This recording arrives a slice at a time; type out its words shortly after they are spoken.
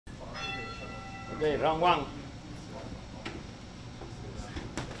Okay, round one.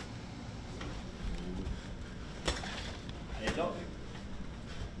 I love it.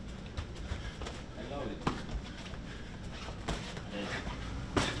 I love it.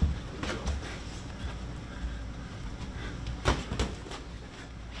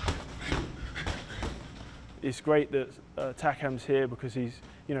 It's great that Takam's here because he's,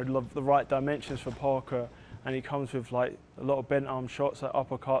 the right dimensions for Parker, and he comes with like a lot of bent arm shots, like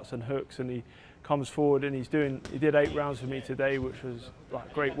uppercuts and hooks, and he comes forward and he did 8 rounds with me today, which was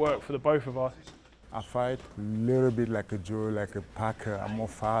like great work for the both of us. I fight a little bit like a Joe, like a Parker. I'm more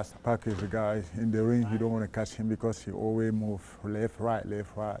fast. Parker is the guy in the ring. You don't want to catch him because he always move left, right,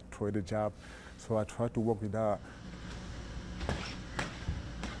 throw the jab. So I try to work with that.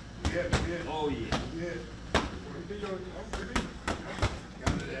 Oh yeah.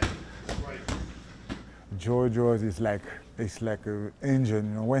 Joe Joyce is like an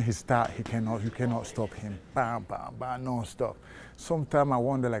engine. When he starts, you cannot stop him. Bam, bam, bam, non-stop. Sometimes I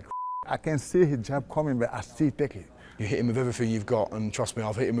wonder, like, I can see his jab coming, but I still take it. You hit him with everything you've got, and trust me,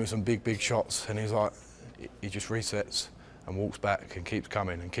 I've hit him with some big, big shots, and he's like, he just resets and walks back and keeps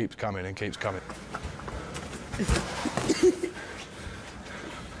coming and keeps coming and keeps coming.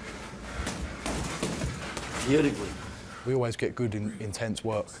 Beautiful. We always get good, intense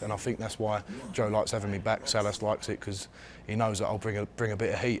work, and I think that's why Joe likes having me back. Salas likes it because he knows that I'll bring a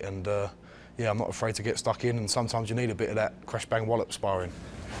bit of heat, and yeah, I'm not afraid to get stuck in. And sometimes you need a bit of that crash bang wallop sparring.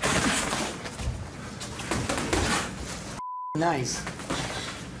 Nice.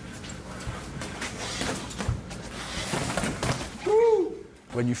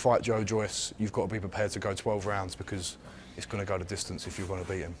 When you fight Joe Joyce, you've got to be prepared to go 12 rounds because it's going to go the distance if you're going to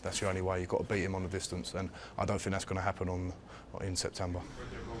beat him. That's the only way. You've got to beat him on the distance, and I don't think that's going to happen in September.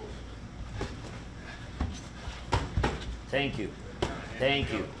 Thank you.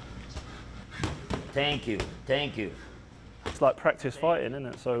 Thank you. Thank you. Thank you. It's like practice fighting, isn't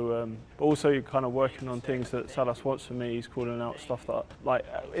it? So, but also you're kind of working on things that Salas wants from me. He's calling out stuff that, like,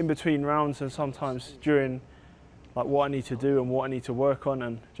 in between rounds and sometimes during, like, what I need to do and what I need to work on,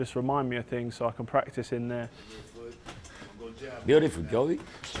 and just remind me of things so I can practice in there. Beautiful, Joey.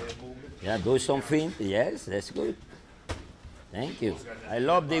 Yeah, do something. Yes, that's good. Thank you. I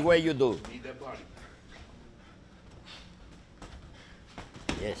love the way you do.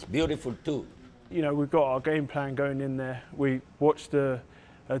 Yes, beautiful too. We've got our game plan going in there. We watched a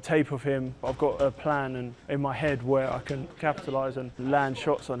tape of him. I've got a plan in my head where I can capitalise and land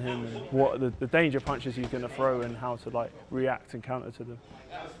shots on him, and what the danger punches he's going to throw and how to, like, react and counter to them.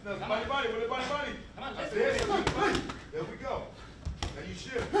 There we go. Now you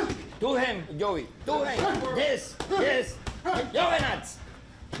shift. To him, Joey. To him. Yes, yes. Joey nuts.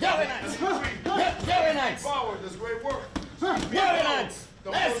 Joey nuts. Joey nuts. Forward. That's great work. Joey nuts.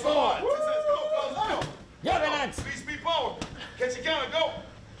 Let's go. Joey nuts. Speed forward. Catch your counter. Go.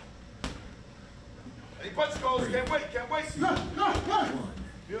 Any punch goes. Can't wait. Can't wait.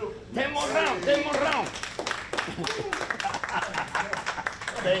 Beautiful. 10 more rounds. 10 more rounds.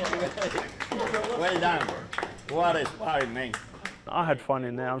 Thank you. Well done. What a sparring, man. I had fun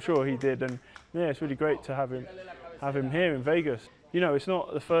in there. I'm sure he did, and yeah, it's really great to have him here in Vegas. It's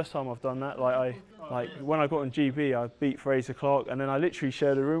not the first time I've done that. Like when I got on GB, I beat Fraser Clark, and then I literally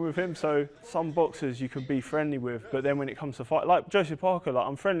shared a room with him. So some boxers you can be friendly with, but then when it comes to fight, like Joseph Parker, like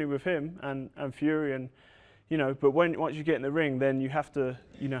I'm friendly with him and Fury, and but once you get in the ring, then you have to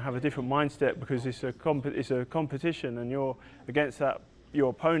have a different mindset because it's a competition, and you're against your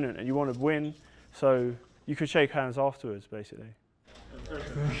opponent, and you want to win. So you could shake hands afterwards, basically.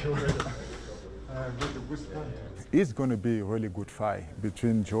 It's going to be a really good fight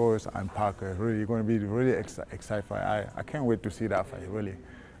between Joyce and Parker. Really going to be really exciting fight. I can't wait to see that fight, really.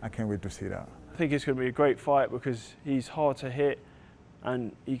 I can't wait to see that. I think it's going to be a great fight because he's hard to hit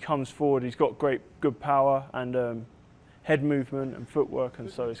and he comes forward. He's got good power and head movement and footwork,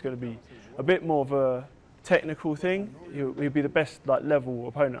 and so it's going to be a bit more of a technical thing. He'll be the best level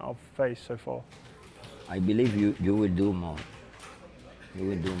opponent I've faced so far. I believe you will do more. You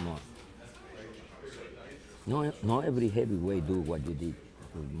will do more. Not every heavyweight do what you did.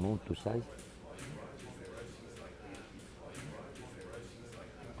 You move to size.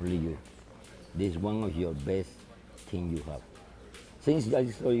 Only you. This is one of your best things you have. Since I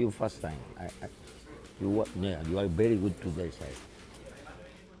saw you first time, you are very good to their side.